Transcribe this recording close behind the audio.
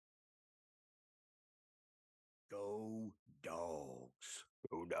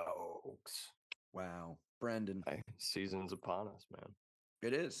Go Dogs. Wow. Brendan. Hey, season's upon us, man.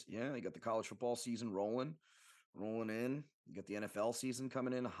 It is. Yeah. You got the college football season rolling in. You got the NFL season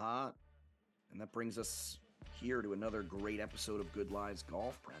coming in hot. And that brings us here to another great episode of Good Lies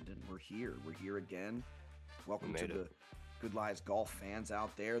Golf, Brendan. We're here. We're here again. Welcome to the Good Lies Golf fans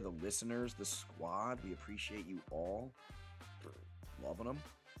out there, the listeners, the squad. We appreciate you all. Loving them.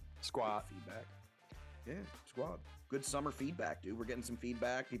 Squad feedback. Yeah, squad. Good summer feedback, dude. We're getting some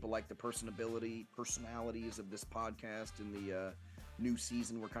feedback. People like the personalities of this podcast in the new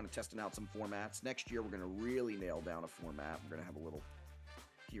season. We're kind of testing out some formats. Next year, we're going to really nail down a format. We're going to have a little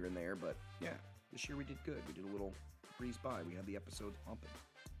here and there, but yeah, this year we did good. We did a little breeze by. We had the episodes pumping.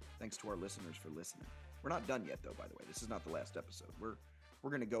 Thanks to our listeners for listening. We're not done yet, though, by the way. This is not the last episode. We're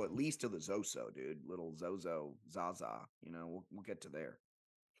going to go at least to the Zoso, dude. Little Zozo, Zaza. You know, we'll get to there.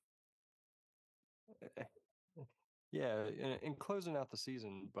 Yeah, in closing out the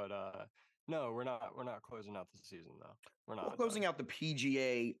season, but no, we're not closing out the season though. We're not closing out the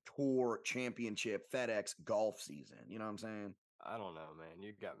PGA Tour Championship FedEx golf season. You know what I'm saying? I don't know, man.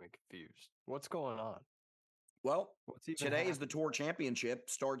 You got me confused. What's going on? Well, today happening? is the Tour Championship.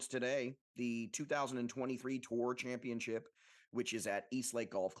 Starts today. The 2023 Tour Championship, which is at East Lake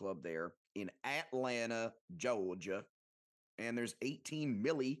Golf Club there in Atlanta, Georgia. And there's 18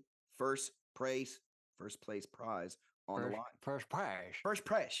 milli first place prize on the line. First prize. First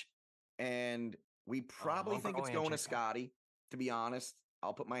prize. And we probably think it's going to Scotty, to be honest.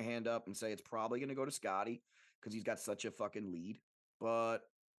 I'll put my hand up and say it's probably going to go to Scotty because he's got such a fucking lead. But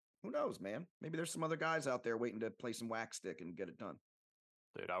who knows, man? Maybe there's some other guys out there waiting to play some whack stick and get it done.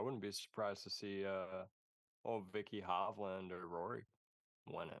 Dude, I wouldn't be surprised to see old Vicky Hovland or Rory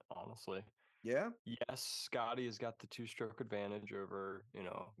win it, honestly. Yeah. Yes, Scotty has got the 2-stroke advantage over,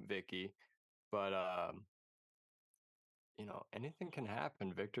 Vicky. But anything can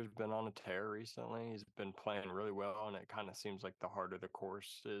happen. Victor's been on a tear recently. He's been playing really well, and it kind of seems like the harder the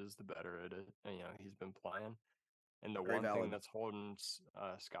course is, the better it is. He's been playing. And the one thing that's holding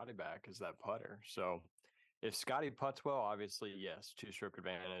Scotty back is that putter. So if Scotty putts well, obviously, yes, 2-stroke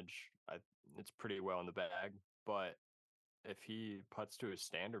advantage. It's pretty well in the bag. But if he putts to his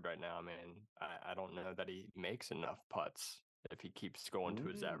standard right now, I mean, I don't know that he makes enough putts if he keeps going to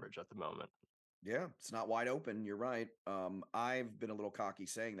his average at the moment. Yeah, it's not wide open. You're right. I've been a little cocky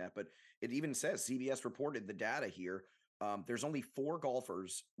saying that, but it even says CBS reported the data here. There's only 4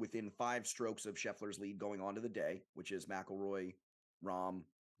 golfers within 5 strokes of Scheffler's lead going on to the day, which is McIlroy, Rahm,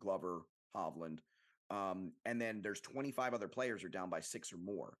 Glover, Hovland. And then there's 25 other players are down by 6 or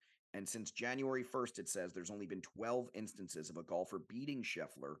more. And since January 1st, it says there's only been 12 instances of a golfer beating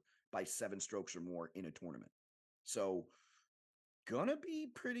Scheffler by 7 strokes or more in a tournament. So gonna be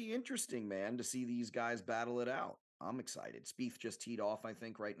pretty interesting, man, to see these guys battle it out. I'm excited. Spieth just teed off, I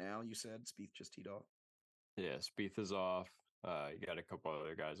think, right now. You said Spieth just teed off. Yeah, Spieth is off. You got a couple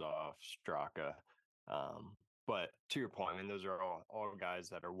other guys off, Straka. But to your point, I mean, those are all guys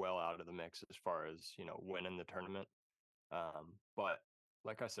that are well out of the mix as far as, winning the tournament. But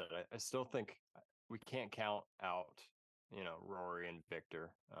like I said, I still think we can't count out, Rory and Victor.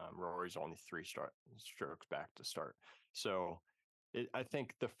 Rory's only 3 strokes back to start. So I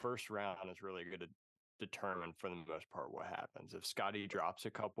think the first round is really going to determine for the most part what happens. If Scotty drops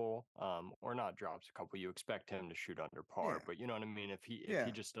a couple, or not drops a couple, you expect him to shoot under par. Yeah. But you know what I mean? If he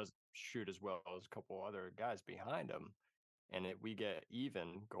just doesn't shoot as well as a couple other guys behind him, and we get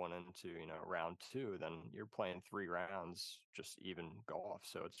even going into round 2, then you're playing 3 rounds just even golf.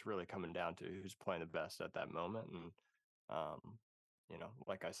 So it's really coming down to who's playing the best at that moment. And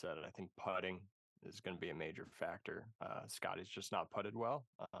like I said, I think putting is going to be a major factor. Scotty's just not putted well.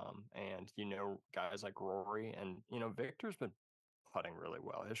 And, guys like Rory and, Victor's been putting really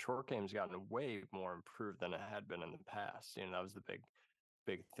well. His short game's gotten way more improved than it had been in the past. That was the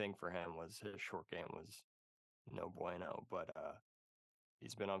big thing for him was his short game was no bueno. But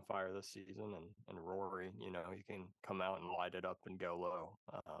he's been on fire this season. And Rory, he can come out and light it up and go low.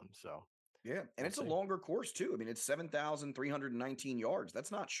 So yeah, and it's a longer course too. I mean, it's 7,319 yards.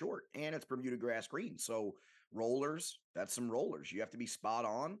 That's not short, and it's Bermuda grass green. So rollers, that's some rollers. You have to be spot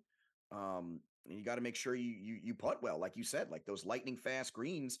on. And you got to make sure you putt well, like you said, like those lightning fast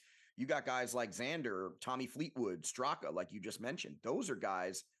greens. You got guys like Xander, Tommy Fleetwood, Straka, like you just mentioned. Those are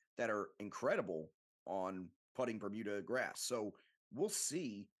guys that are incredible on putting Bermuda grass. So we'll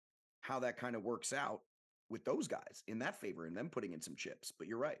see how that kind of works out with those guys in that favor and them putting in some chips. But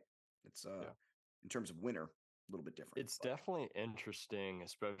you're right. It's in terms of winner, a little bit different. It's definitely interesting,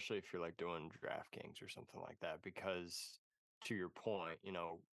 especially if you're like doing DraftKings or something like that, because to your point,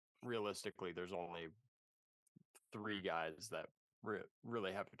 realistically, there's only 3 guys that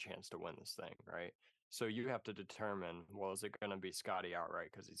really have a chance to win this thing, right? So you have to determine, well, is it going to be Scotty outright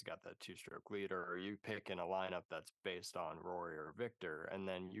because he's got that two-stroke lead, or are you picking a lineup that's based on Rory or Victor? And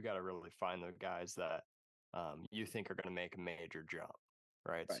then you got to really find the guys that you think are going to make a major jump,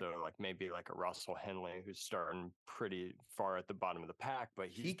 right? Right. So like maybe like a Russell Henley who's starting pretty far at the bottom of the pack, but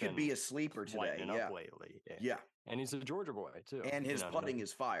He he's could been be a sleeper today. lightening up Yeah. lately. Yeah. Yeah. And he's a Georgia boy too. And his putting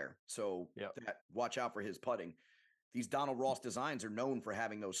is fire. So Yep. watch out for his putting. These Donald Ross designs are known for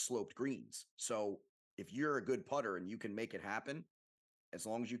having those sloped greens. So if you're a good putter and you can make it happen, as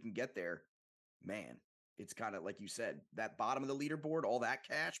long as you can get there, man, it's kind of like you said, that bottom of the leaderboard, all that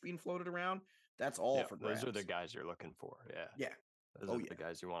cash being floated around, that's all for grabs. Those are the guys you're looking for. Yeah. Yeah. Those are the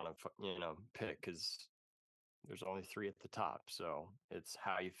guys you want to, pick, because there's only 3 at the top. So it's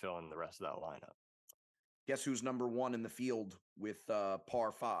how you fill in the rest of that lineup. Guess who's number 1 in the field with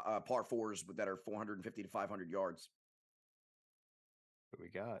par fours that are 450 to 500 yards? What we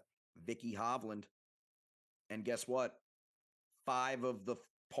got? Vicky Hovland. And guess what? 5 of the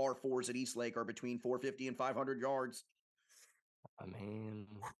par fours at East Lake are between 450 and 500 yards. I mean,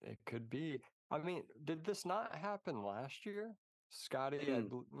 it could be. I mean, did this not happen last year? Scotty,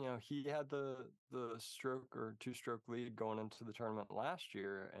 he had the stroke or two-stroke lead going into the tournament last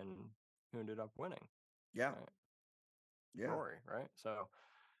year, and who ended up winning? Yeah. Right? Yeah. Rory, right? So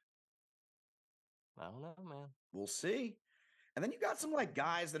I don't know, man. We'll see. And then you got some like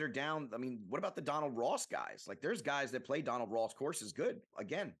guys that are down. I mean, what about the Donald Ross guys? Like there's guys that play Donald Ross courses good.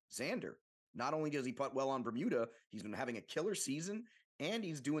 Again, Xander. Not only does he putt well on Bermuda, he's been having a killer season and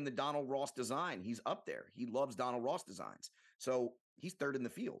he's doing the Donald Ross design. He's up there. He loves Donald Ross designs. So he's third in the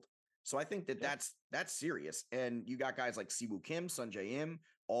field. So I think that's serious. And you got guys like Siwoo Kim, Sungjae Im,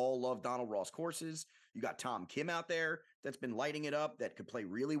 all love Donald Ross courses. You got Tom Kim out there that's been lighting it up, that could play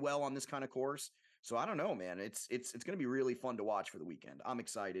really well on this kind of course. So I don't know, man. It's going to be really fun to watch for the weekend. I'm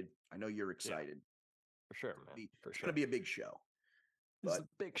excited. I know you're excited. For sure, man. It's going to be a big show. It's a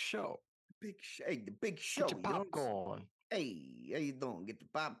big show. Hey, the big show. Get your popcorn. Hey, how you doing? Get the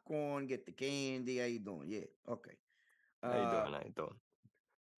popcorn, get the candy. How you doing? Yeah, okay. How you doing?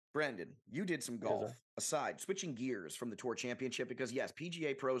 Brendan, you did some golf aside, switching gears from the Tour Championship, because yes,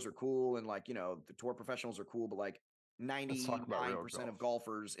 PGA pros are cool and like, the Tour professionals are cool, but like 99% of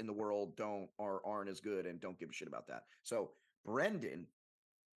golfers in the world aren't as good and don't give a shit about that. So, Brendan,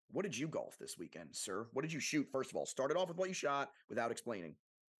 what did you golf this weekend, sir? What did you shoot? First of all, start it off with what you shot without explaining.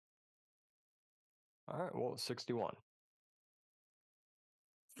 All right, well, 61.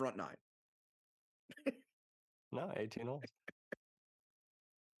 Front 9. No, 18 holes.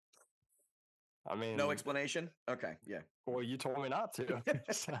 I mean, no explanation. Okay, yeah. Well, you told me not to.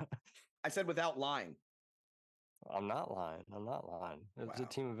 I said without lying. I'm not lying. It was a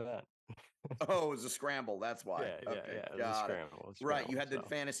team event. Oh, it was a scramble. That's why. Yeah, okay. It was a scramble. Right. You had the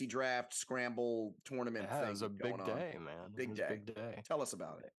fantasy draft scramble tournament thing. It was a big day, man. Big day. Tell us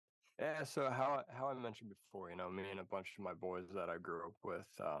about it. Yeah. So how I mentioned before, me and a bunch of my boys that I grew up with,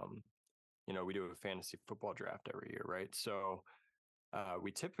 we do a fantasy football draft every year, right? So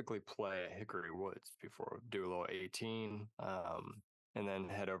we typically play at Hickory Woods before we do a little 18, and then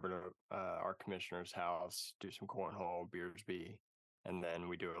head over to our commissioner's house, do some cornhole, Beersby, and then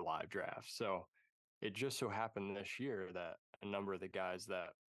we do a live draft. So it just so happened this year that a number of the guys that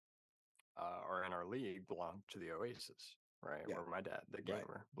are in our league belong to the Oasis, right? Yeah. Where my dad, the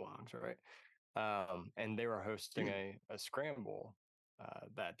gamer, belongs, right? And they were hosting a scramble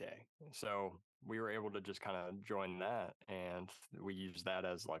that day. So we were able to just kind of join that, and we used that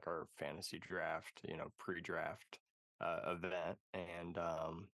as like our fantasy draft, pre-draft event, and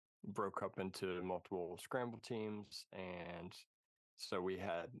broke up into multiple scramble teams. And so we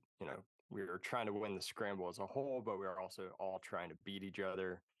had, we were trying to win the scramble as a whole, but we were also all trying to beat each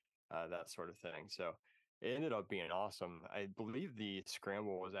other, that sort of thing. So it ended up being awesome. I believe the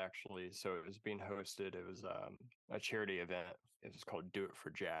scramble was actually, so it was being hosted. It was a charity event. It was called Do It for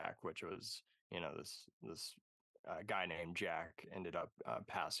Jack, which was, this guy named Jack ended up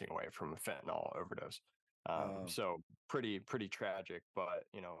passing away from a fentanyl overdose. So pretty tragic, but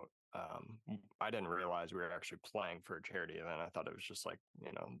I didn't realize we were actually playing for a charity event. I thought it was just like,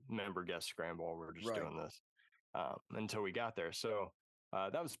 member guest scramble. We're just doing this until we got there. So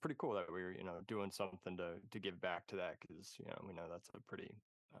that was pretty cool that we were, doing something to give back to that, because, we know that's a pretty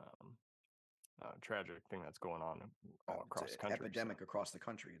tragic thing that's going on all across the country. Epidemic across the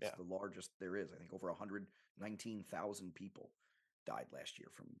country. It's the largest there is. I think over 119,000 people died last year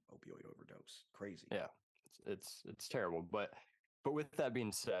from opioid overdose. Crazy. Yeah, it's terrible. But with that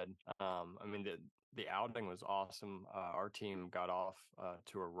being said, I mean the outing was awesome. Our team got off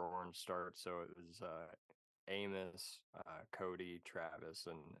to a roaring start, so it was Amos, Cody, Travis,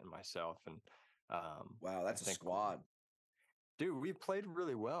 and myself. And Wow, I that's a think, squad. dude, we played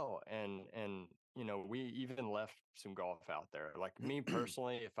really well, and we even left some golf out there. Like me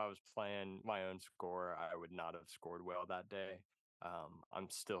personally, if I was playing my own score, I would not have scored well that day. I'm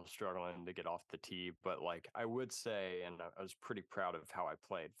still struggling to get off the tee, but like I would say, and I was pretty proud of how I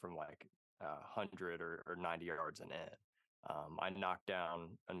played from like 100 or 90 yards and in. I knocked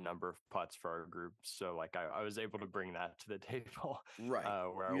down a number of putts for our group, so like I was able to bring that to the table, Right.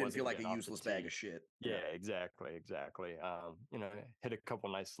 where I You didn't feel wasn't like a getting off the useless bag tee. of shit. Yeah. Yeah, exactly, exactly. Hit a couple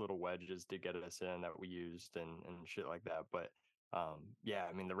nice little wedges to get us in that we used and shit like that. But yeah,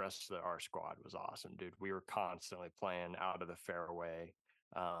 I mean, the rest of our squad was awesome, dude. We were constantly playing out of the fairway.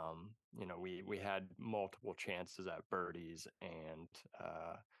 We had multiple chances at birdies, and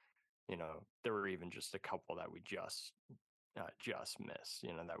there were even just a couple that we just missed.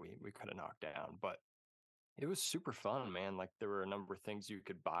 That we could have knocked down, but it was super fun, man. Like there were a number of things you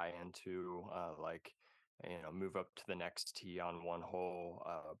could buy into, like move up to the next tee on one hole,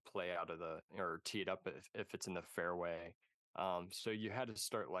 play out of the or tee it up if it's in the fairway. So you had to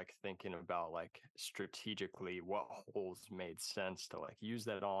start like thinking about like strategically what holes made sense to like use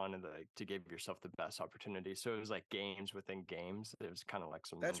that on and like to give yourself the best opportunity. So it was like games within games. It was kind of like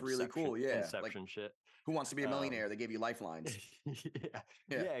some That's really inception cool. Yeah. Like, inception shit. Who Wants to Be a Um, Millionaire? They gave you lifelines. yeah,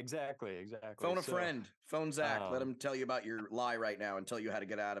 Yeah. yeah, exactly. Phone a So. friend. Phone Zach. Let Um, him tell you about your lie right now and tell you how to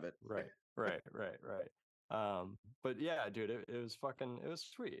get out of it. right. But yeah, dude, it was it was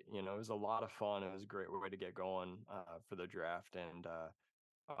sweet. It was a lot of fun. It was a great way to get going for the draft. And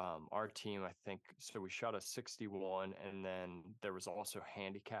our team, I think, so we shot a 61, and then there was also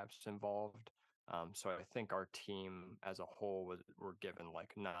handicaps involved. So I think our team as a whole were given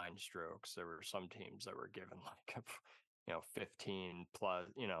like 9 strokes. There were some teams that were given like 15 plus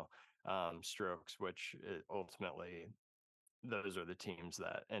strokes, which ultimately those are the teams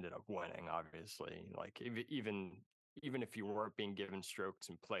that ended up winning. Obviously, like even if you weren't being given strokes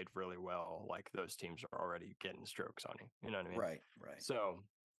and played really well, like those teams are already getting strokes on you. You know what I mean? Right. Right. So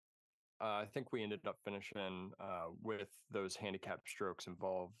I think we ended up finishing with those handicap strokes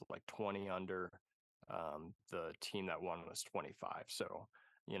involved like 20 under. The team that won was 25. So,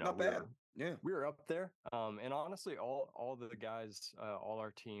 Not we bad. were Yeah. we were up there. And honestly, all the guys, all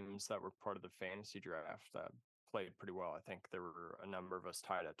our teams that were part of the fantasy draft played pretty well. I think there were a number of us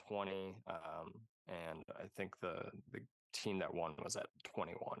tied at 20. And I think the team that won was at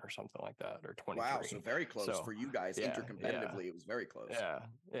 21 or something like that, or Wow. So 23. very close So for you guys. yeah. Intercompetitively, it was very close. Yeah,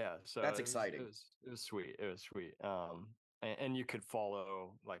 yeah. So That's it exciting. was it was sweet. It was sweet. And you could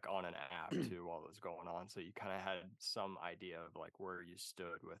follow like on an app too while it was going on, so you kind of had some idea of like where you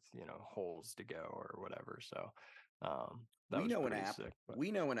stood with holes to go or whatever. So that we was know an pretty app. sick. But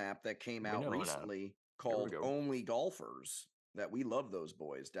We know an app that came we out know an app. recently Here we called go. Only Golfers. That we love those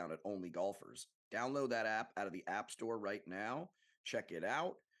boys down at Only Golfers. Download that app out of the App Store right now. Check it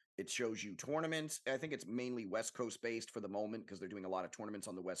out. It shows you tournaments. I think it's mainly West Coast based for the moment because they're doing a lot of tournaments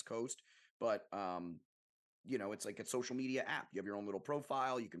on the West Coast. But it's like a social media app. You have your own little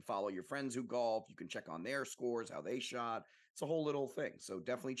profile. You can follow your friends who golf. You can check on their scores, how they shot. It's a whole little thing. So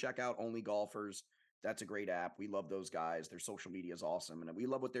definitely check out Only Golfers. That's a great app. We love those guys. Their social media is awesome, and we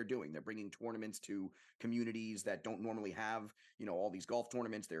love what they're doing. They're bringing tournaments to communities that don't normally have, all these golf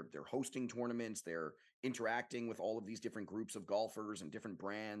tournaments. They're hosting tournaments. They're interacting with all of these different groups of golfers and different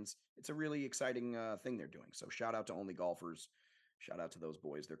brands. It's a really exciting thing they're doing. So shout out to Only Golfers. Shout out to those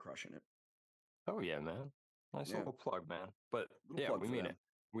boys. They're crushing it. Oh yeah, man. Nice Yeah, little plug, man. But little yeah, plug we for mean them. it.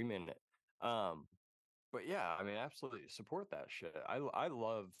 We mean it. But yeah, I mean, absolutely support that shit. I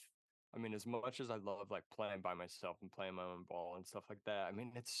love. I mean, as much as I love like playing by myself and playing my own ball and stuff like that. I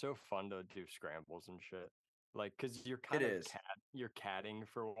mean, it's so fun to do scrambles and shit. Like, cause you're It kind of is. you're catting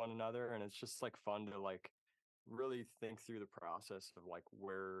for one another, and it's just like fun to like really think through the process of like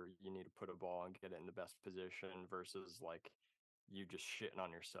where you need to put a ball and get it in the best position versus like you just shitting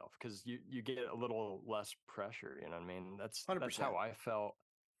on yourself because you get a little less pressure. You know what I mean? That's 100%. how I felt.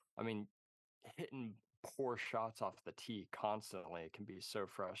 I mean, hitting poor shots off the tee constantly, it can be so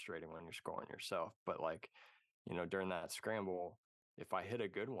frustrating when you're scoring yourself. But like, during that scramble, if I hit a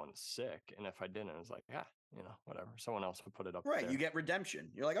good one, sick. And if I didn't, it was like, yeah, whatever. Someone else will put it up Right. You there. get redemption.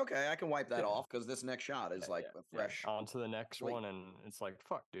 You're like, okay, I can wipe that Yeah. off because this next shot is like a Yeah. fresh On to the next slate. one. And it's like,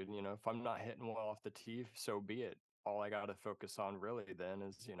 fuck, dude, if I'm not hitting well off the tee, so be it. All I got to focus on really then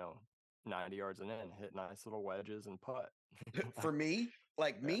is, 90 yards and in, hit nice little wedges and putt. For me,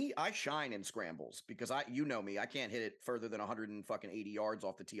 like Yeah. me, I shine in scrambles because you know me, I can't hit it further than 180 yards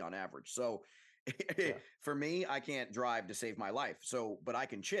off the tee on average. So Yeah. for me, I can't drive to save my life. So, but I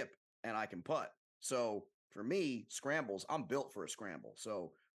can chip and I can putt. So For me, scrambles, I'm built for a scramble.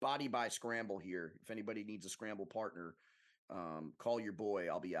 So body by scramble here. If anybody needs a scramble partner, call your boy.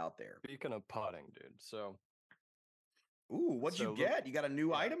 I'll be out there. Speaking of putting, dude. Ooh, what'd you get? You got a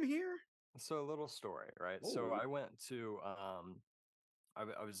new yeah. item here? So a little story, right? Oh. So I went to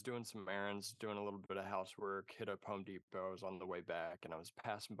I was doing some errands, doing a little bit of housework, hit up Home Depot. I was on the way back, and I was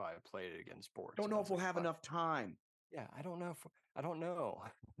passing by a Play It Again Sports. Don't and know I if was we'll like, have "Fuck." enough time. Yeah, I don't know. I don't know.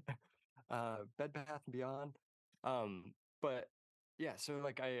 Bed Bath and Beyond. But yeah, so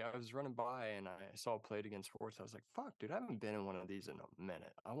like I was running by and I saw Play It Again Sports. I was like, fuck, dude, I haven't been in one of these in a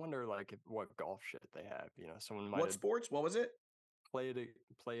minute. I wonder like what golf shit they have. You know, someone might What have sports? What was it? Play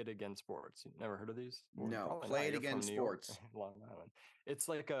It Again Sports. You never heard of these? Well, No. probably Play not. It You're Again from New York, Sports. Long Island. It's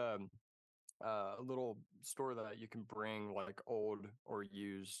like a little store that you can bring like old or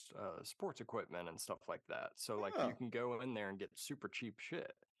used sports equipment and stuff like that. So like you Oh, can go in there and get super cheap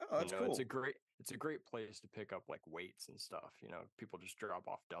shit. oh, that's It's cool. a great place to pick up like weights and stuff. People just drop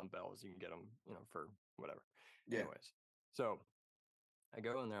off dumbbells. You can get them, for whatever. Yeah. Anyways, so I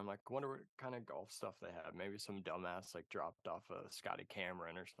go in there. I'm like, wonder what kind of golf stuff they have. Maybe some dumbass like dropped off a Scotty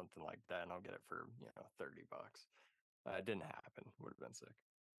Cameron or something like that, and I'll get it for $30. It didn't happen. Would have been sick.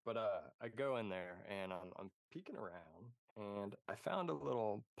 But I go in there and I'm peeking around, and I found a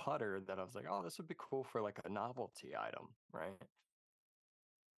little putter that I was like, oh, this would be cool for like a novelty item, right?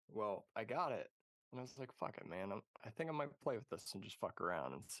 Well, I got it, and I was like, fuck it, man. I think I might play with this and just fuck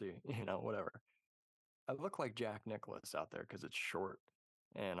around and see, whatever. I look like Jack Nicklaus out there because it's short,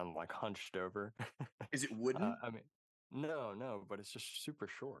 and I'm like hunched over. Is it wooden? I mean, no, but it's just super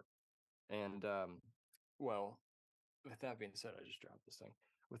short. And well, with that being said, I just dropped this thing.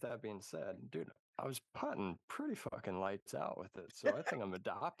 With that being said, dude, I was putting pretty fucking lights out with it. So I think I'm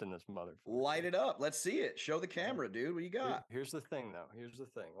adopting this Light motherfucker. it up. Let's see it. Show the All right. camera, dude. What you got? Here's the thing, though. Here's the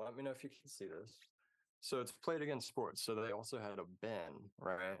thing. Let me know if you can see this. So it's Played Against Sports. So they also had a bin,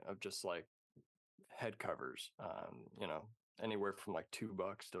 right, of just like head covers, anywhere from like $2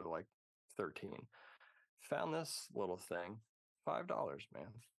 to like 13. Found this little thing, $5, man.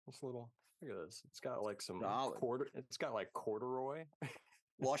 This little, look at this. It's got like some Solid. it's got like corduroy.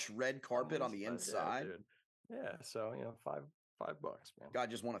 Lush red carpet on the Yeah, inside. dude. Yeah, so $5, man. God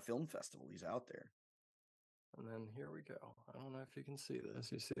just won a film festival. He's out there. And then here we go. I don't know if you can see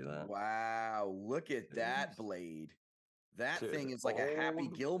this. You see that? Wow, look at that blade. That Dude, thing is like a Happy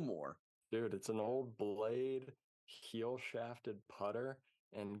old- Gilmore. Dude, it's an old blade, heel shafted putter.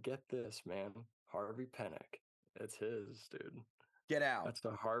 And get this, man. Harvey Pennick. It's his, dude. Get out. That's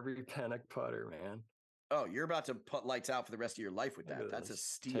a Harvey Pennick putter, man. Oh, you're about to put lights out for the rest of your life with Look that. at That's a this.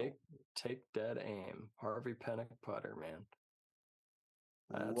 steal. Take dead aim. Harvey Pennick putter, man.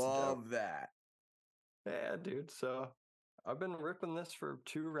 That's Love dope. that. Yeah, dude. So I've been ripping this for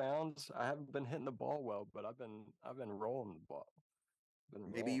 2 rounds. I haven't been hitting the ball well, but I've been rolling the ball.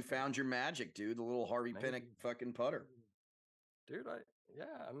 Maybe you found your magic, dude. The little Harvey Pennick fucking putter. Dude,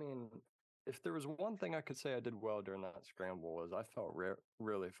 I mean, if there was one thing I could say I did well during that scramble was I felt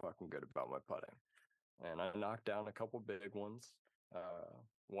really fucking good about my putting. And I knocked down a couple big ones,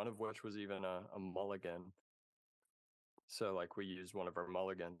 one of which was even a mulligan. So, like, we used one of our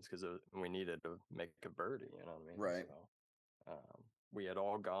mulligans because we needed to make a birdie, you know what I mean? Right. So, we had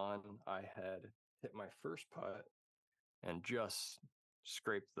all gone. I had hit my first putt and just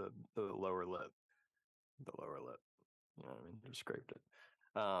scraped the lower lip. The lower lip. You know what I mean? Just scraped it.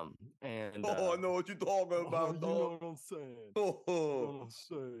 And I know what you're talking about, you dog. know what I'm saying. Oh, You know what I'm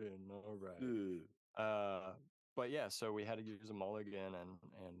saying. All right. But yeah, so we had to use a mulligan, and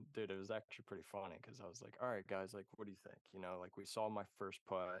dude, it was actually pretty funny because I was like, all right, guys, like, what do you think? Like we saw my first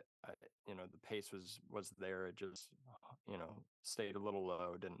putt. The pace was there. It just, stayed a little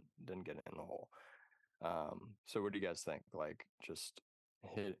low. Didn't get in the hole. So what do you guys think? Like, just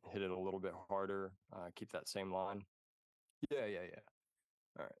hit it a little bit harder. Keep that same line. Yeah.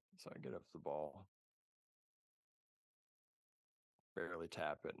 All right. So I get up the ball, barely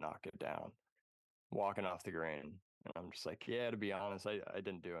tap it, knock it down, walking off the green. And I'm just like, yeah, to be honest, I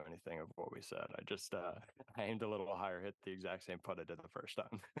didn't do anything of what we said. I just I aimed a little higher, hit the exact same putt I did the first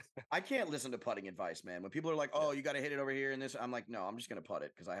time. I can't listen to putting advice, man. When people are like, oh, you got to hit it over here and this, I'm like, no, I'm just going to putt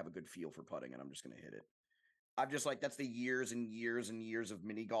it because I have a good feel for putting and I'm just going to hit it. I'm just like, that's the years and years and years of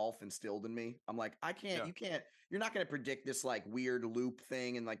mini golf instilled in me. I'm like, you're not going to predict this like weird loop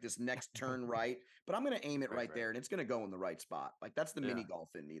thing and like this next turn right, but I'm going to aim it right there and it's going to go in the right spot. Like that's the mini golf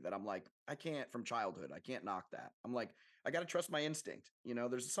in me that I'm like, I can't from childhood. I can't knock that. I'm like, I got to trust my instinct.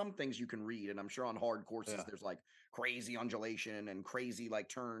 There's some things you can read and I'm sure on hard courses, there's like crazy undulation and crazy like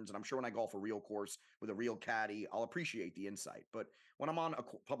turns. And I'm sure when I golf a real course with a real caddy, I'll appreciate the insight. But when I'm on a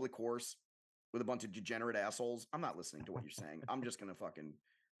public course, with a bunch of degenerate assholes, I'm not listening to what you're saying. I'm just gonna fucking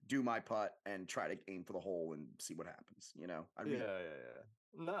do my putt and try to aim for the hole and see what happens. I Yeah, mean,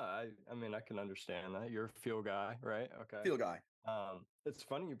 yeah. No, I mean, I can understand that. You're a feel guy, right? Okay. feel guy. It's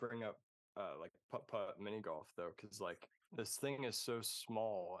funny you bring up like putt mini golf though, because like this thing is so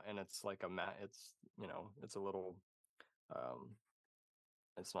small and it's like a mat. It's it's a little um,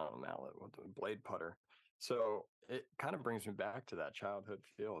 it's not a mallet with a blade putter. So it kind of brings me back to that childhood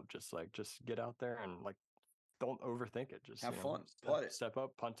feel of just get out there and like don't overthink it. Just Have fun. step, Putt it. step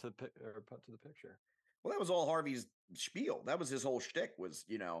up, punt to the picture. Well, that was all Harvey's spiel. That was his whole shtick was,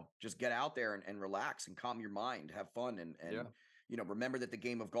 just get out there and relax and calm your mind, have fun Yeah, and remember that the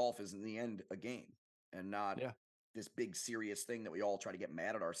game of golf is in the end a game and not yeah, this big serious thing that we all try to get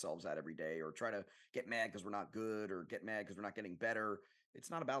mad at ourselves at every day or try to get mad because we're not good or get mad because we're not getting better.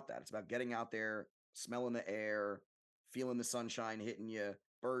 It's not about that. It's about getting out there, smelling the air, feeling the sunshine hitting you,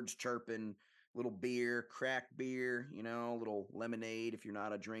 birds chirping, little beer, cracked beer, little lemonade if you're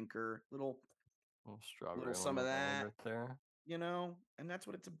not a drinker, little strawberry little some of lemonade that, right there. and that's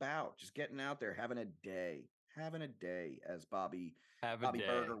what it's about. Just getting out there, having a day, as Bobby Have a Bobby day,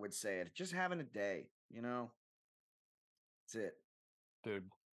 Berger would say it. Just having a day, That's it. dude.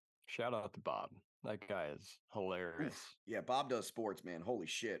 Shout out to Bob. That guy is hilarious. Oof. Yeah, Bob does sports, man. Holy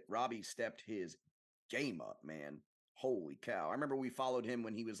shit. Robbie stepped his game up, man. Holy cow. I remember we followed him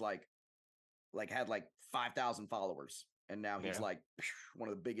when he was had like 5,000 followers. And now he's Yeah, like one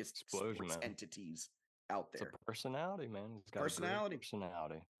of the biggest explosion, sports man. entities out It's a there. personality, man. He's got a great Personality.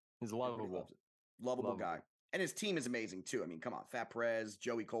 personality. He's Everybody lovable. loves it. Lovable guy. Lovable. And his team is amazing too. I mean, come on. Fat Perez,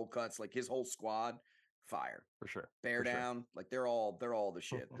 Joey Coldcuts, like his whole squad, fire. For sure. Bear For down. Like they're all the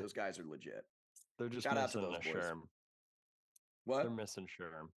shit. Those guys are legit. They're just Shout out to missing those a boys. Sherm. What? They're missing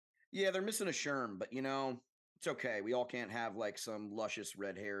Sherm. Yeah, they're missing a Sherm, but it's okay. We all can't have like some luscious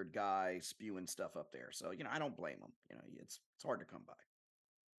red-haired guy spewing stuff up there. So, I don't blame them. It's hard to come by.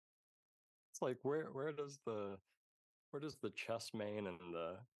 It's like where does the chest mane and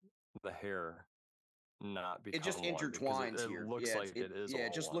the hair not become It just one? Because intertwines it here. looks Yeah, like it is it all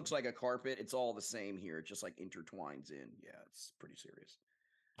just one. looks like a carpet. It's all the same here. It just like intertwines in. Yeah, it's pretty serious.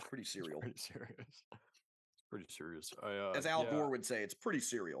 Pretty serial. Pretty serious. Pretty serious. As Al Yeah, Gore would say, it's pretty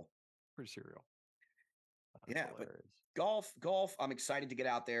serial. pretty serial. That's Yeah, but hilarious. golf. I'm excited to get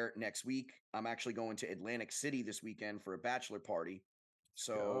out there next week. I'm actually going to Atlantic City this weekend for a bachelor party.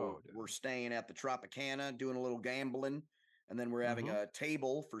 So Go, dude. we're staying at the Tropicana, doing a little gambling, and then we're having Mhm. a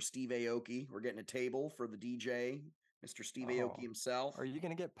table for Steve Aoki. We're getting a table for the DJ, Mr. Steve Aoki Oh, himself. are you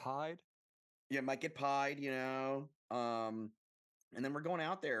gonna get pied? Yeah, might get pied, and then we're going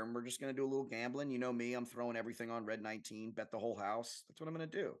out there and we're just gonna do a little gambling. You know me, I'm throwing everything on Red 19, bet the whole house. That's what I'm gonna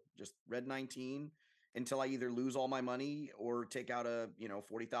do. Just Red 19 until I either lose all my money or take out a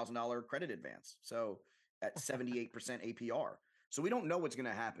 $40,000 credit advance. So at 78% APR. So we don't know what's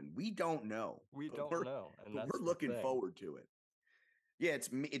gonna happen. We don't know. We But don't we're know, and but that's we're the looking thing. forward to it. Yeah,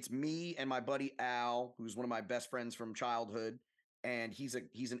 it's me and my buddy Al, who's one of my best friends from childhood, and he's an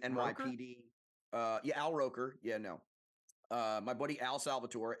Roker? NYPD. Yeah, Al Roker. Yeah, no. My buddy Al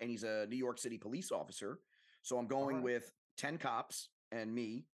Salvatore, and he's a New York City police officer. So I'm All going right. with 10 cops and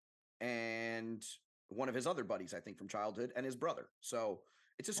me and one of his other buddies, I think, from childhood, and his brother. So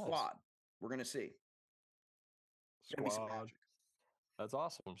it's a Nice. squad. We're gonna see. Gonna be some Squad. magic. That's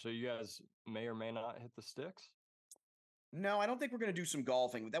awesome. So you guys may or may not hit the sticks. No, I don't think we're going to do some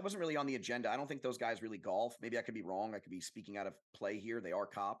golfing. That wasn't really on the agenda. I don't think those guys really golf. Maybe I could be wrong. I could be speaking out of play here. They are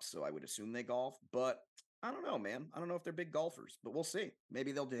cops, so I would assume they golf. But I don't know, man. I don't know if they're big golfers, but we'll see.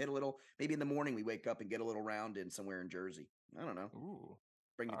 Maybe they'll hit a little. Maybe in the morning we wake up and get a little round in somewhere in Jersey. I don't know. Ooh.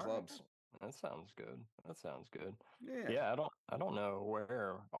 Bring the All clubs. right. That sounds good. That sounds good. Yeah. Yeah, I don't know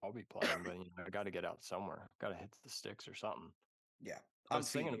where I'll be playing, but I got to get out somewhere. Got to hit the sticks or something. Yeah. I I'm was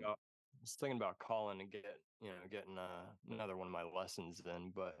thinking feeding. about I was thinking about calling and getting another one of my lessons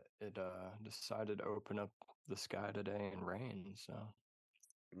in, but it decided to open up the sky today and rain. So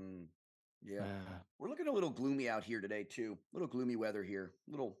Mm, yeah. uh, We're looking a little gloomy out here today too. Little gloomy weather here.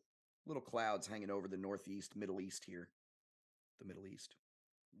 Little clouds hanging over the northeast, Middle East here. The Middle East.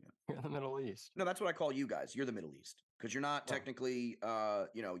 you're in the Middle East. No, that's what I call you guys. You're the Middle East because you're not Oh, technically,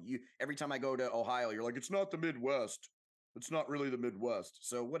 you every time I go to Ohio, you're like, it's not the Midwest. It's not really the Midwest.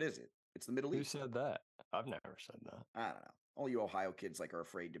 So what is it? It's the Middle who East. said that? I've never said that. I don't know. All you Ohio kids like are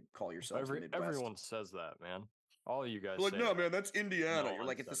afraid to call yourselves the Midwest. Everyone says that, man. All you guys You're like, say no, that. man, that's Indiana. No You're one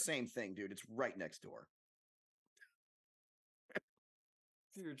like, it's the said it. same thing, dude. It's right next door.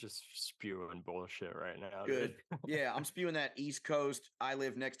 You're just spewing bullshit right now, Good. dude. Yeah, I'm spewing that East Coast. I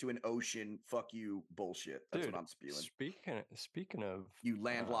live next to an ocean. Fuck you, bullshit. That's what Dude, I'm spewing. speaking of You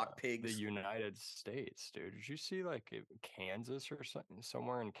landlocked the pigs. United States, dude, did you see like Kansas or something?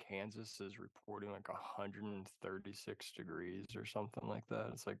 Somewhere in Kansas is reporting like 136 degrees or something like that.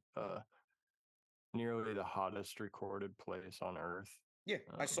 It's like nearly the hottest recorded place on Earth. Yeah,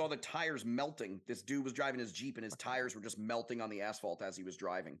 I Um, saw the tires melting. This dude was driving his Jeep and his tires were just melting on the asphalt as he was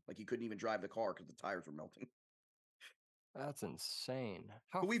driving. Like he couldn't even drive the car because the tires were melting. that's insane.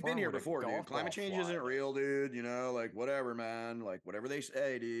 How But we've been far here would a before, dude. golf Climate ball change fly, isn't real, dude. You know, like whatever, man. Like whatever they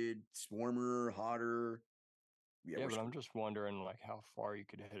say, dude. It's warmer, hotter. Yeah, Yeah, we're but I'm screwed. just wondering like how far you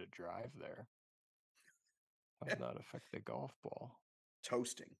could hit a drive there. How would that affect the golf ball?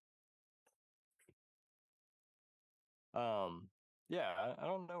 Toasting. Um, yeah, I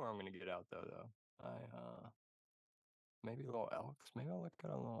don't know where I'm gonna get out though. I maybe a little Elks. Maybe I'll look at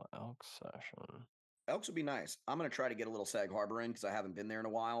a little Elks session. Elks would be nice. I'm going to try to get a little Sag Harbor in because I haven't been there in a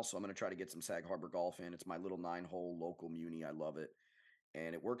while. So I'm going to try to get some Sag Harbor golf in. It's my little 9-hole local muni. I love it.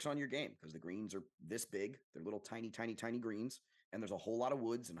 And it works on your game because the greens are this big. They're little tiny, tiny, tiny greens. And there's a whole lot of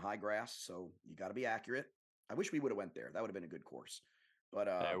woods and high grass. So you got to be accurate. I wish we would have went there. That would have been a good course. But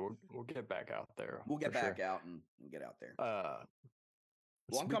Yeah, we'll get back out there we'll for get sure. back out and get out there. Uh,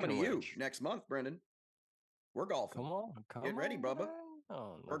 Well, I'm coming speaking to of you which, next month, Brendan. We're golfing. come Get ready, on Bubba. down.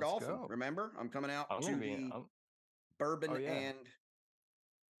 We're Let's golfing. go. Remember, I'm coming out I'm to gonna be. the Oh Bourbon yeah, and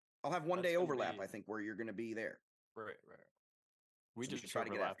I'll have one that's day gonna overlap, be I think, where you're going to be there. right. We So we should just try to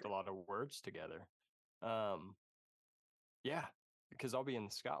get overlapped after a it. lot of words together. Um, yeah, because I'll be in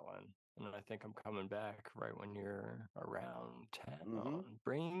Scotland, and I think I'm coming back right when you're around town.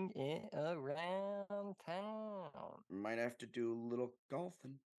 Bring it around town. Might have to do a little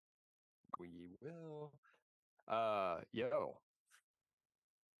golfing. We will. Yo,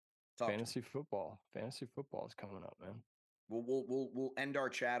 Talk to me. Fantasy football is coming up, man. We'll end our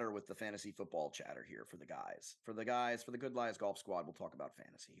chatter with the fantasy football chatter here for the guys. For the Good Lies Golf Squad, we'll talk about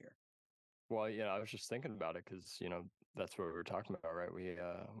fantasy here. Well, I was just thinking about it because that's what we were talking about, right? We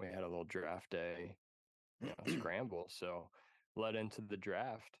had a little draft day, scramble. So led into the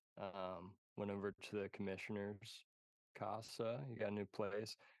draft. Went over to the commissioner's casa. You got a new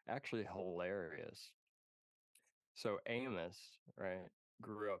place. Actually, hilarious. So Amos, right,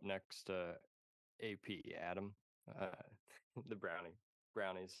 grew up next to AP Adam, uh, the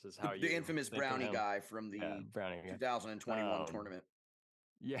brownies is how The you infamous think of brownie him. guy from Yeah, the brownie guy. 2021 tournament.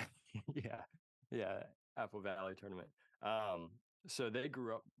 Yeah, yeah, Apple Valley tournament. Um, so they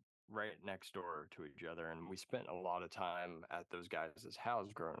grew up right next door to each other, and we spent a lot of time at those guys' house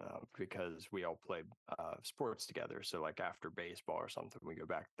growing up because we all played sports together. So like after baseball or something, we go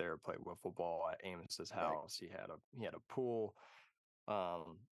back there, play wiffle ball at Amos's Right. house. He had a pool.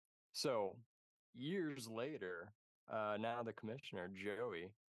 Um, so years later, now the commissioner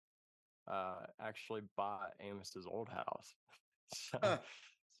Joey actually bought Amos's old house. So,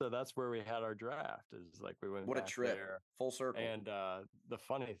 so that's where we had our draft. Is like we went What a back trip. there, Full circle. and the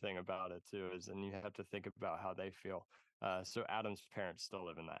funny thing about it too is, and you have to think about how they feel. So Adam's parents still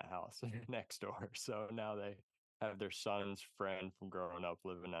live in that house next door. So now they have their son's friend from growing up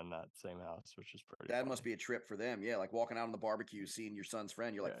living in that same house, which is pretty That must funny. be a trip for them. Yeah, like walking out on the barbecue, seeing your son's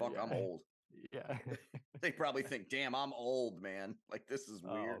friend. You're like, fuck, I'm Yeah, old. yeah. They probably think, damn, I'm old, man. Like this is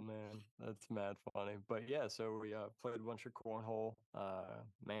Oh weird. man, that's mad funny. But yeah, so we played a bunch of cornhole.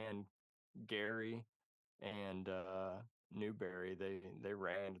 Man, Gary and Newberry, they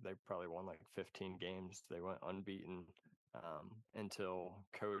ran. They probably won like 15 games. They went unbeaten until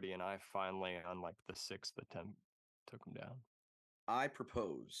Cody and I finally, on like the sixth attempt, took them down.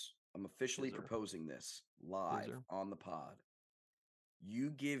 I'm officially Yes, sir. proposing this Yes, live sir. on the pod.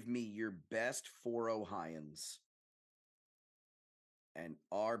 You give me your best 4 Ohians and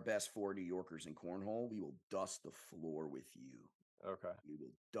our best 4 New Yorkers in cornhole. We will dust the floor with you. Okay. We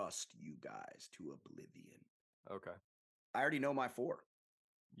will dust you guys to oblivion. Okay. I already know my 4.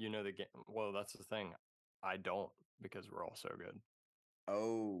 You know the game. Well, that's the thing. I don't because we're all so good.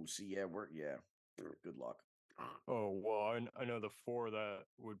 Oh, see, yeah, good luck. Oh, well, I know the 4 that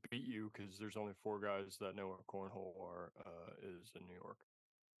would beat you because there's only 4 guys that know what cornhole are is in New York.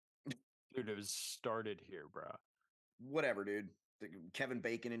 Dude, it was started here, bro. Whatever, dude. Kevin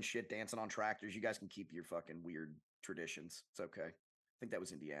Bacon and shit dancing on tractors. You guys can keep your fucking weird traditions. It's okay. I think that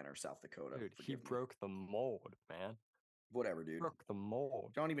was Indiana or South Dakota. Dude, he Forgive me. broke the mold, man. Whatever, dude. Broke the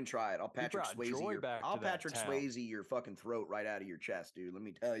mold. Don't even try it. He brought joy back I'll to that Patrick town. Swayze your fucking throat right out of your chest, dude. Let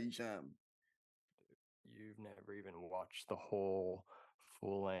me tell you something. You've never even watched the whole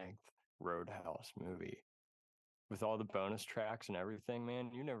full-length Roadhouse movie. with all the bonus tracks and everything,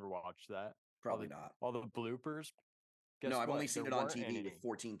 man. You never watched that. Probably not. All the bloopers. Guess No, I've what? only seen There it on weren't TV with any.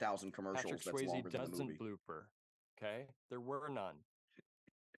 14,000 Patrick commercials. That's Swayze longer than the doesn't movie. blooper. Okay, there were none.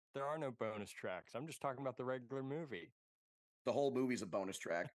 There are no bonus tracks. I'm just talking about the regular movie. The whole movie's a bonus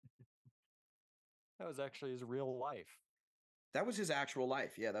track. That was actually his real life. That was his actual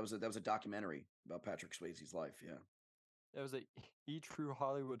life. Yeah, that was a documentary about Patrick Swayze's life. Yeah. That was a true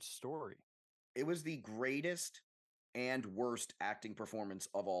Hollywood story. It was the greatest and worst acting performance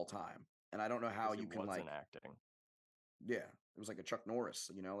of all time. And I don't know how you can like acting. Yeah, it was like a Chuck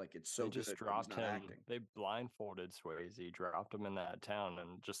Norris, like it's so they just good. Dropped him. Acting. They blindfolded Swayze, dropped him in that town,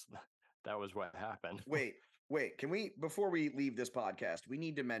 and just that was what happened. Wait, can we, before we leave this podcast, we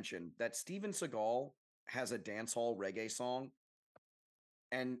need to mention that Steven Seagal has a dancehall reggae song,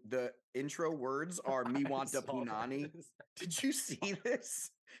 and the intro words are "Me want da punani." Did you see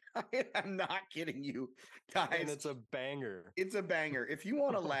this? I'm not kidding you, guys. And it's a banger. It's a banger. If you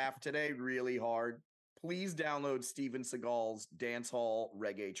want to laugh today really hard, please download Steven Seagal's dancehall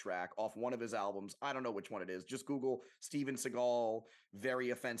reggae track off one of his albums. I don't know which one it is. Just Google Steven Seagal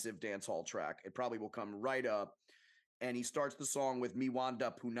very offensive dancehall track. It probably will come right up. And he starts the song with "Me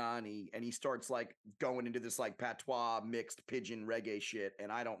Wanda Punani," and he starts like going into this like patois mixed pidgin reggae shit.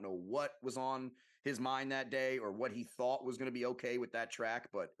 And I don't know what was on his mind that day or what he thought was going to be okay with that track,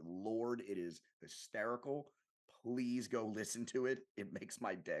 but Lord, it is hysterical. Please go listen to it. It makes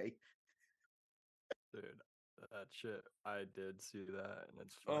my day. Dude, that shit, I did see that, and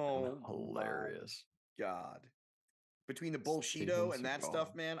it's fucking hilarious. God. Between the bullshito and that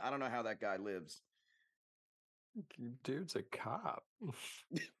stuff, man, I don't know how that guy lives. Dude's a cop.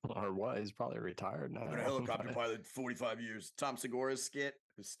 Or what? He's probably retired now. I've been a helicopter pilot 45 years. Tom Segura's skit,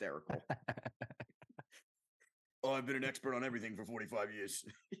 hysterical. Oh, I've been an expert on everything for 45 years.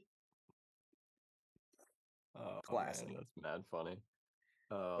 Oh, classic. Man, that's mad funny.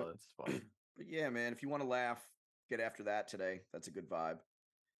 Oh, that's funny. But yeah, man, if you want to laugh, get after that today. That's a good vibe.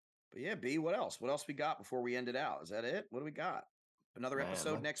 But yeah, B, what else? What else we got before we end it out? Is that it? What do we got? Another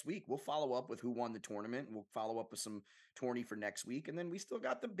episode next week. We'll follow up with who won the tournament. We'll follow up with some tourney for next week. And then we still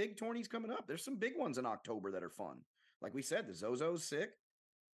got the big tourneys coming up. There's some big ones in October that are fun. Like we said, the Zozo's sick.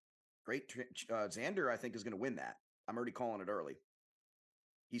 Great. Xander, I think, is going to win that. I'm already calling it early.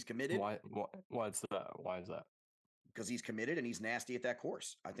 He's committed. What's that? Why is that? Because he's committed and he's nasty at that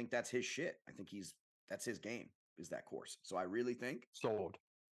course. I think that's his shit. I think that's his game, is that course. So I really think sold.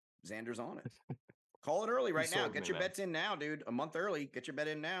 Xander's on it. Call it early right now. Get your bets in now, dude. A month early. Get your bet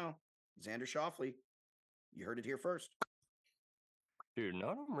in now. Xander Schauffele. You heard it here first. Dude, no,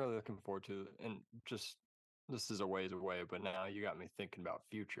 I'm really looking forward to it. And just, this is a ways away, but now you got me thinking about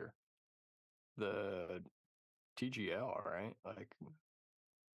future. The TGL, right? Like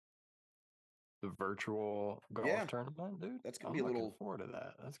the virtual golf tournament, dude. That's gonna be a little forward to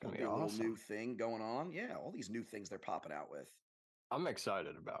that. That's gonna be awesome. A little new thing going on. Yeah, all these new things they're popping out with. I'm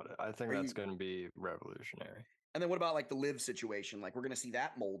excited about it. I think that's gonna be revolutionary. And then what about like the live situation? Like we're gonna see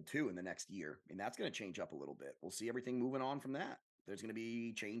that mold too in the next year. And that's gonna change up a little bit. We'll see everything moving on from that. There's gonna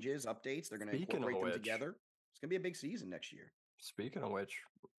be changes, updates. They're gonna incorporate them together. It's gonna be a big season next year. Speaking of which,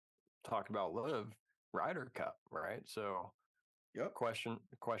 talk about live Ryder Cup, right? So yep.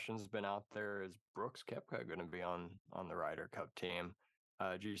 Question's been out there. Is Brooks Koepka going to be on the Ryder Cup team?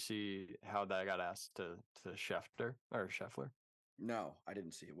 Did you see how that got asked to Scheffler? No, I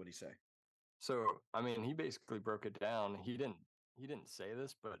didn't see it. What did he say? So, I mean, he basically broke it down. He didn't say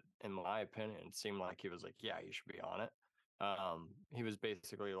this, but in my opinion, it seemed like he was like, yeah, you should be on it. He was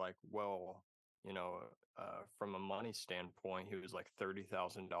basically like, well, from a money standpoint, he was like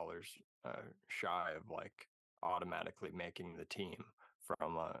 $30,000 shy of like automatically making the team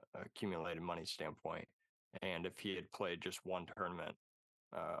from a accumulated money standpoint. And if he had played just one tournament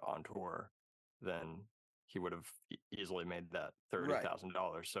on tour, then he would have easily made that $30,000.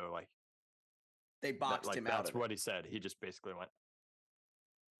 Right. So like they boxed him out. That's what he said. He just basically went.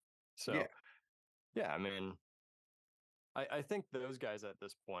 So yeah, I mean, I think those guys at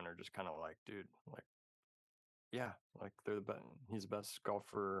this point are just kind of like, dude, like, yeah, like they're the best. He's the best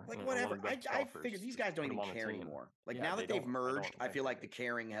golfer. Like whatever. I figure these guys don't even care anymore. Like now that they've merged, I feel like the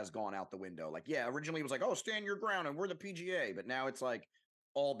caring has gone out the window. Like, yeah, originally it was like, oh, stand your ground and we're the PGA. But now it's like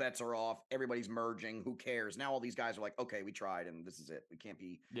all bets are off. Everybody's merging. Who cares? Now all these guys are like, okay, we tried and this is it. We can't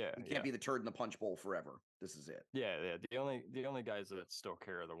be be the turd in the punch bowl forever. This is it. Yeah. The only guys that still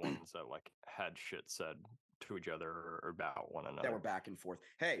care are the ones that like had shit said to each other or about one another. That were back and forth.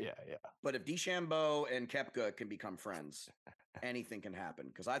 Hey, yeah. But if DeChambeau and Koepka can become friends, anything can happen.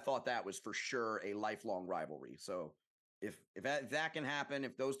 Because I thought that was for sure a lifelong rivalry. So if that can happen,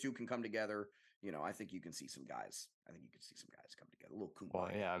 if those two can come together, I think you can see some guys. I think you can see some guys come together. A little kumbaya.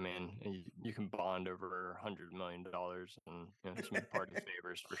 Well, yeah, I mean, you can bond over $100 million and some party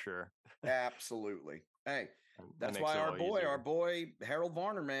favors for sure. Absolutely. Hey, That that's makes why it a our little boy easier. Harold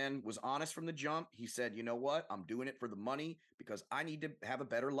Varner, man, was honest from the jump. He said, you know what? I'm doing it for the money because I need to have a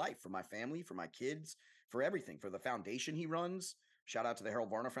better life for my family, for my kids, for everything, for the foundation he runs. Shout out to the Harold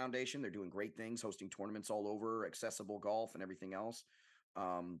Varner Foundation. They're doing great things, hosting tournaments all over, accessible golf and everything else.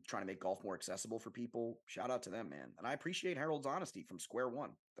 Trying to make golf more accessible for people. Shout out to them, man. And I appreciate Harold's honesty from square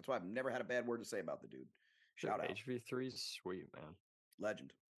one. That's why I've never had a bad word to say about the dude. Shout out. HV3 is sweet, man.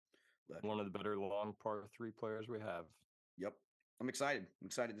 Legend. One of the better long par 3 players we have. Yep. I'm excited. I'm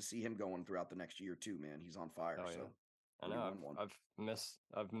excited to see him going throughout the next year too, man. He's on fire. Oh, So yeah. I know.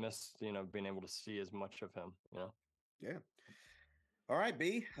 I've missed, being able to see as much of him, Yeah. All right,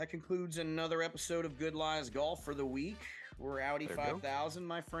 B. That concludes another episode of Good Lies Golf for the week. We're Audi 5000,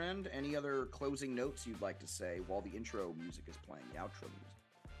 my friend. Any other closing notes you'd like to say while the intro music is playing, the outro music?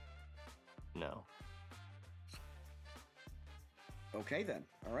 No. Okay, then.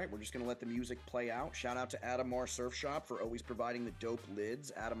 All right, we're just going to let the music play out. Shout out to Adam Marr Surf Shop for always providing the dope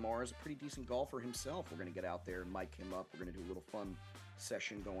lids. Adam Marr is a pretty decent golfer himself. We're going to get out there and mic him up. We're going to do a little fun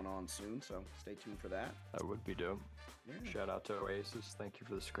session going on soon, so stay tuned for that. That would be dope. Yeah. Shout out to Oasis. Thank you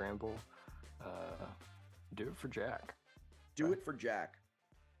for the scramble. Do it for Jack. Do it for Jack.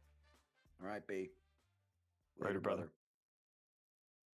 All right, B. Later, brother.